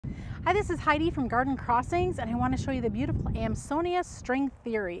Hi, this is Heidi from Garden Crossings, and I want to show you the beautiful Amsonia String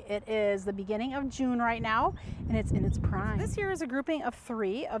Theory. It is the beginning of June right now, and it's in its prime. This here is a grouping of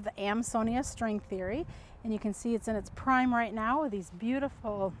 3 of the Amsonia String Theory, and you can see it's in its prime right now with these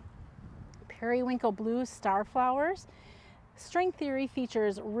beautiful periwinkle blue star flowers. String Theory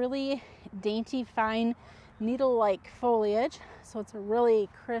features really dainty, fine, needle-like foliage, so it's a really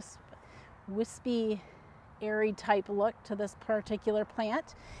crisp, wispy, airy type look to this particular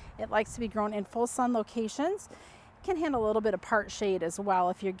plant. It likes to be grown in full sun locations. It can handle a little bit of part shade as well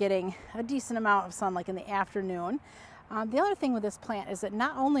if you're getting a decent amount of sun like in the afternoon. The other thing with this plant is it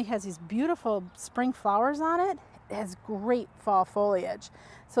not only has these beautiful spring flowers on it, it has great fall foliage.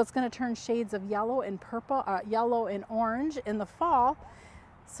 So it's going to turn shades of yellow and purple, yellow and orange in the fall.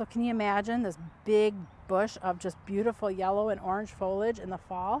 So can you imagine this big bush of just beautiful yellow and orange foliage in the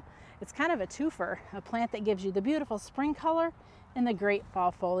fall? It's kind of a twofer, a plant that gives you the beautiful spring color and the great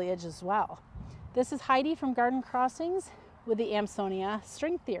fall foliage as well. This is Heidi from Garden Crossings with the Amsonia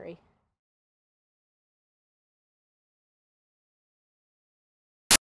String Theory.